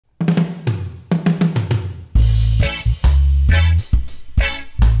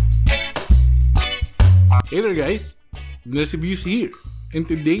Hey there guys, Abners Reviews here, and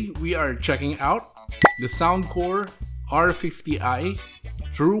today we are checking out the Soundcore R50i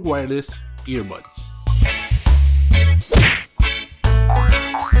True Wireless Earbuds.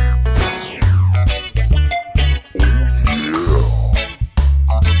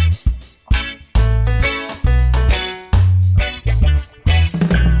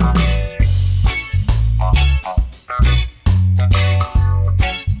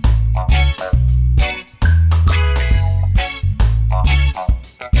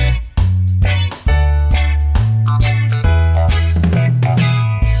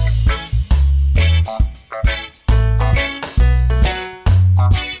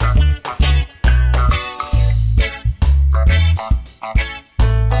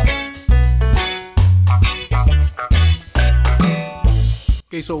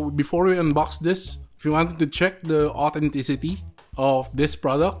 Okay, so before we unbox this, if you wanted to check the authenticity of this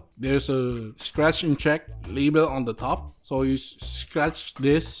product, there's a scratch and check label on the top. So you scratch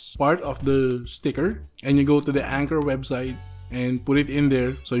this part of the sticker and you go to the Anker website and put it in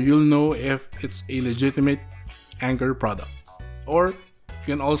there, so you'll know if it's a legitimate Anker product. Or you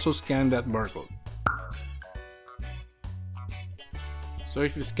can also scan that barcode. So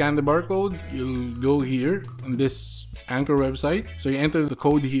if you scan the barcode, you'll go here on this Anker website. So you enter the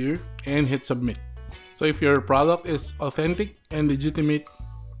code here and hit submit. So if your product is authentic and legitimate,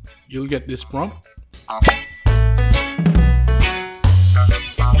 you'll get this prompt.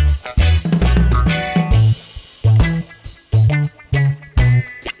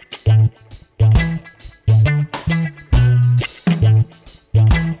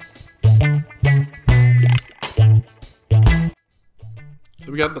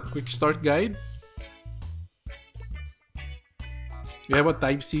 So we got the quick start guide. We have a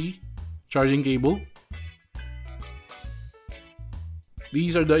Type-C charging cable.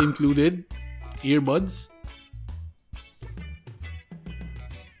 These are the included earbuds.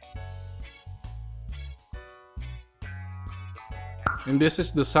 And this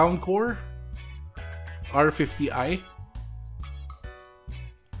is the Soundcore R50i. It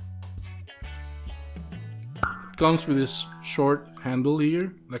comes with this short handle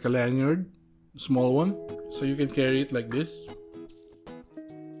here, like a lanyard, a small one, so you can carry it like this.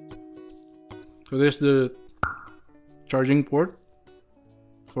 So there's the charging port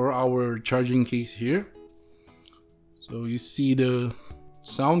for our charging case here. So you see the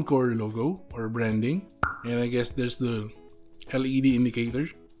Soundcore logo or branding, and I guess there's the LED indicator.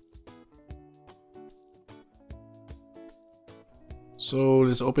 So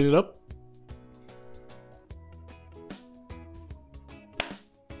let's open it up.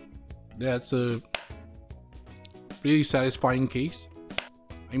 That's a really satisfying case.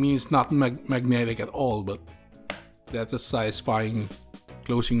 I mean, it's not magnetic at all, but that's a satisfying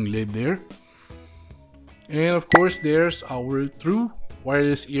closing lid there. And of course, there's our true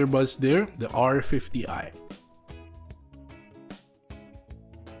wireless earbuds there, the R50i.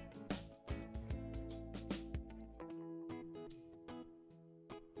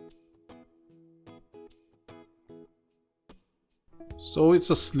 So it's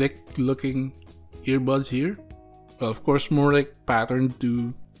a slick looking earbuds here. Well, of course, more like patterned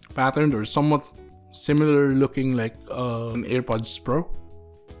or somewhat similar looking like an AirPods Pro,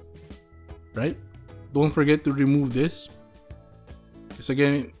 right? Don't forget to remove this, because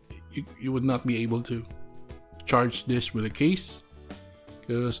again, you would not be able to charge this with a case,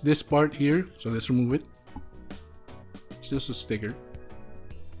 because this part here, so let's remove it. It's just a sticker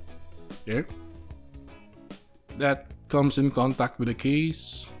there that comes in contact with the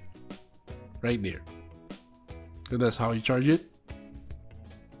case right there. So that's how you charge it.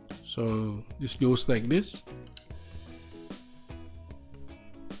 So this goes like this.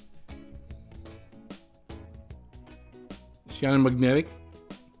 It's kind of magnetic,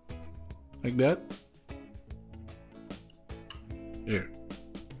 like that. There.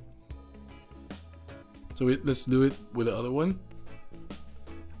 So let's do it with the other one.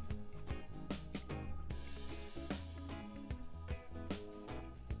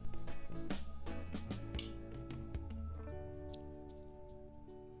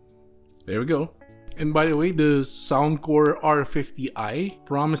 There we go. And by the way, the Soundcore R50i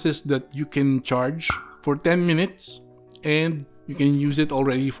promises that you can charge for 10 minutes and you can use it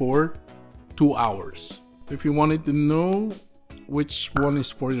already for 2 hours. If you wanted to know which one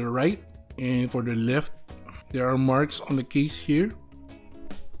is for the right and for the left, there are marks on the case here.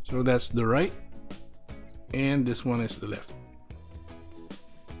 So that's the right and this one is the left.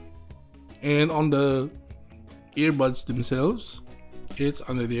 And on the earbuds themselves, it's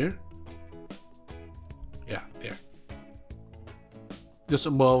under there. Yeah, there. Just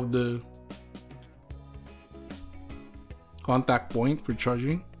above the contact point for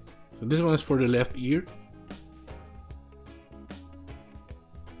charging. So this one is for the left ear.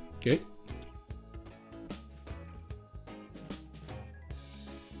 Okay.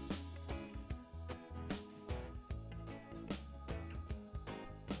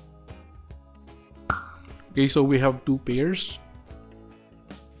 Okay, so we have two pairs.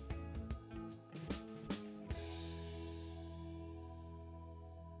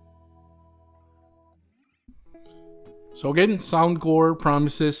 So again, Soundcore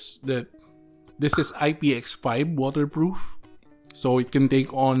promises that this is IPX5 waterproof, so it can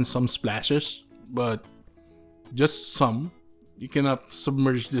take on some splashes, but just some. You cannot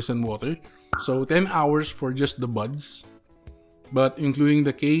submerge this in water. So 10 hours for just the buds, but including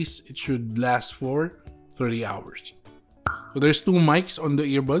the case, it should last for 30 hours. So there's two mics on the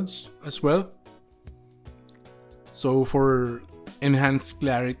earbuds as well. So for enhanced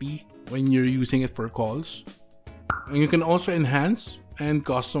clarity when you're using it for calls. And you can also enhance and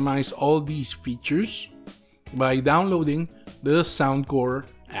customize all these features by downloading the Soundcore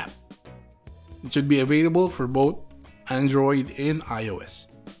app. It should be available for both Android and iOS.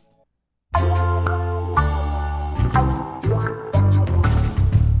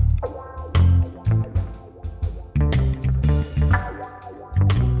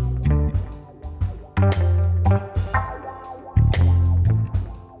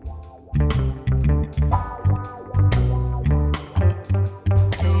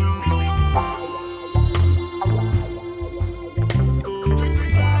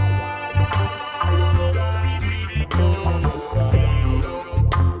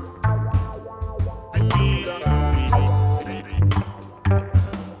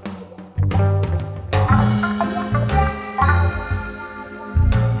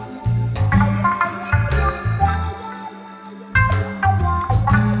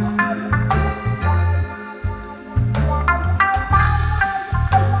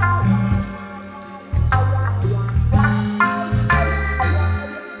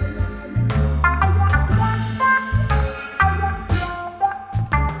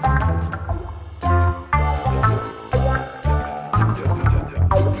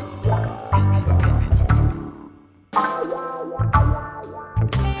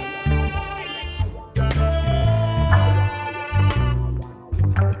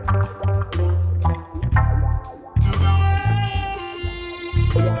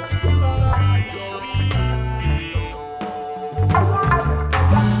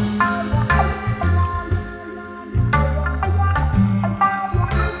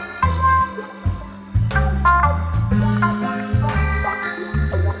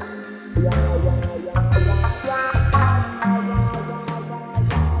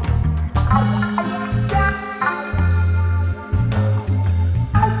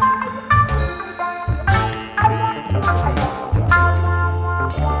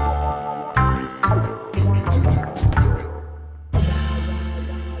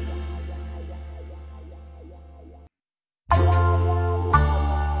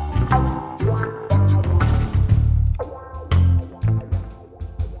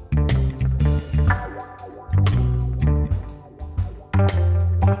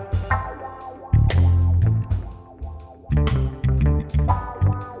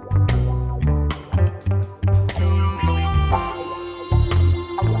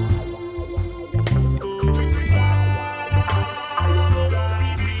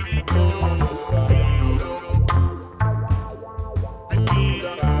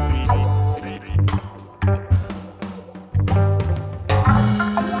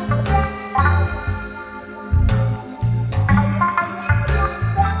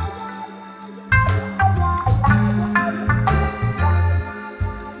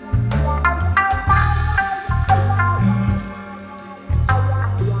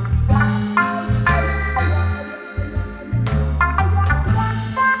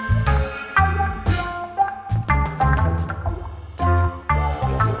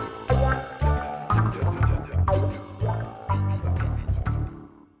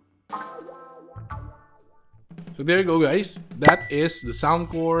 So there you go, guys. That is the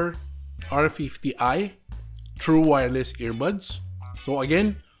Soundcore R50i true wireless earbuds. So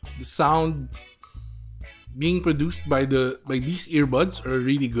again, the sound being produced by these earbuds are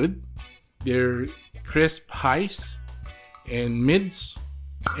really good. They're crisp highs and mids,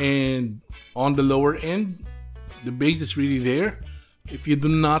 and on the lower end, the bass is really there. If you do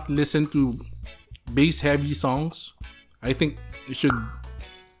not listen to bass heavy songs, I think you should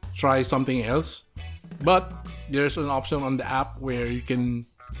try something else. But there's an option on the app where you can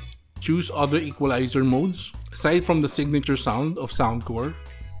choose other equalizer modes aside from the signature sound of Soundcore.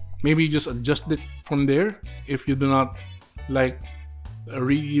 Maybe just adjust it from there if you do not like a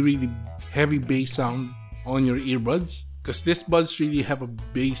really heavy bass sound on your earbuds, because these buds really have a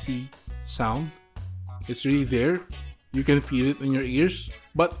bassy sound. It's really there. You can feel it in your ears,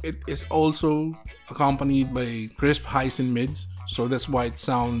 but it is also accompanied by crisp highs and mids, so that's why it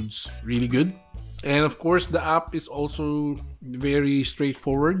sounds really good. And of course, the app is also very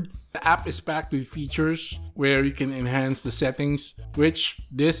straightforward. The app is packed with features where you can enhance the settings, which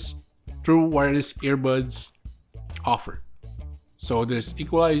this true wireless earbuds offer. So there's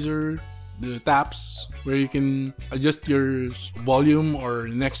equalizer, the taps where you can adjust your volume or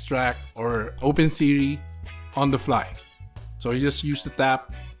next track or open Siri on the fly. So you just use the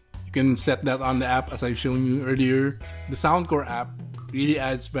tap. You can set that on the app as I've shown you earlier. The Soundcore app really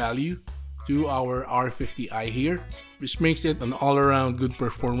adds value to our R50i here, which makes it an all-around good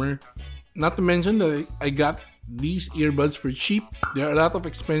performer. Not to mention that I got these earbuds for cheap. There are a lot of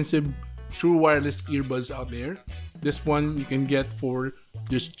expensive true wireless earbuds out there. This one you can get for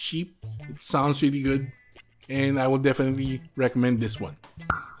just cheap. It sounds really good, and I will definitely recommend this one.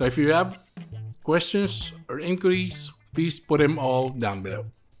 So if you have questions or inquiries, please put them all down below.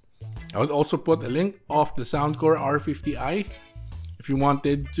 I would also put a link of the Soundcore R50i if you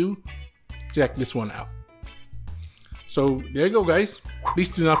wanted to check this one out. So there you go, guys.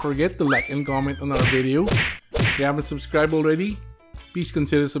 Please do not forget to like and comment on our video. If you haven't subscribed already, please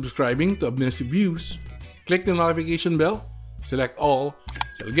consider subscribing to Abners Reviews. Click the notification bell, select all,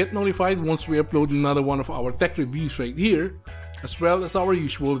 so you'll get notified once we upload another one of our tech reviews right here, as well as our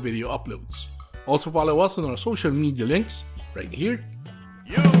usual video uploads. Also follow us on our social media links right here.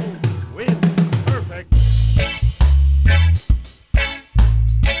 You win. Perfect.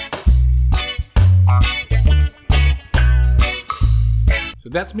 So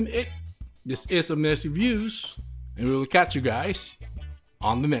that's been it. This is Abners Reviews, and we will catch you guys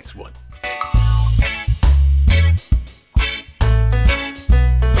on the next one.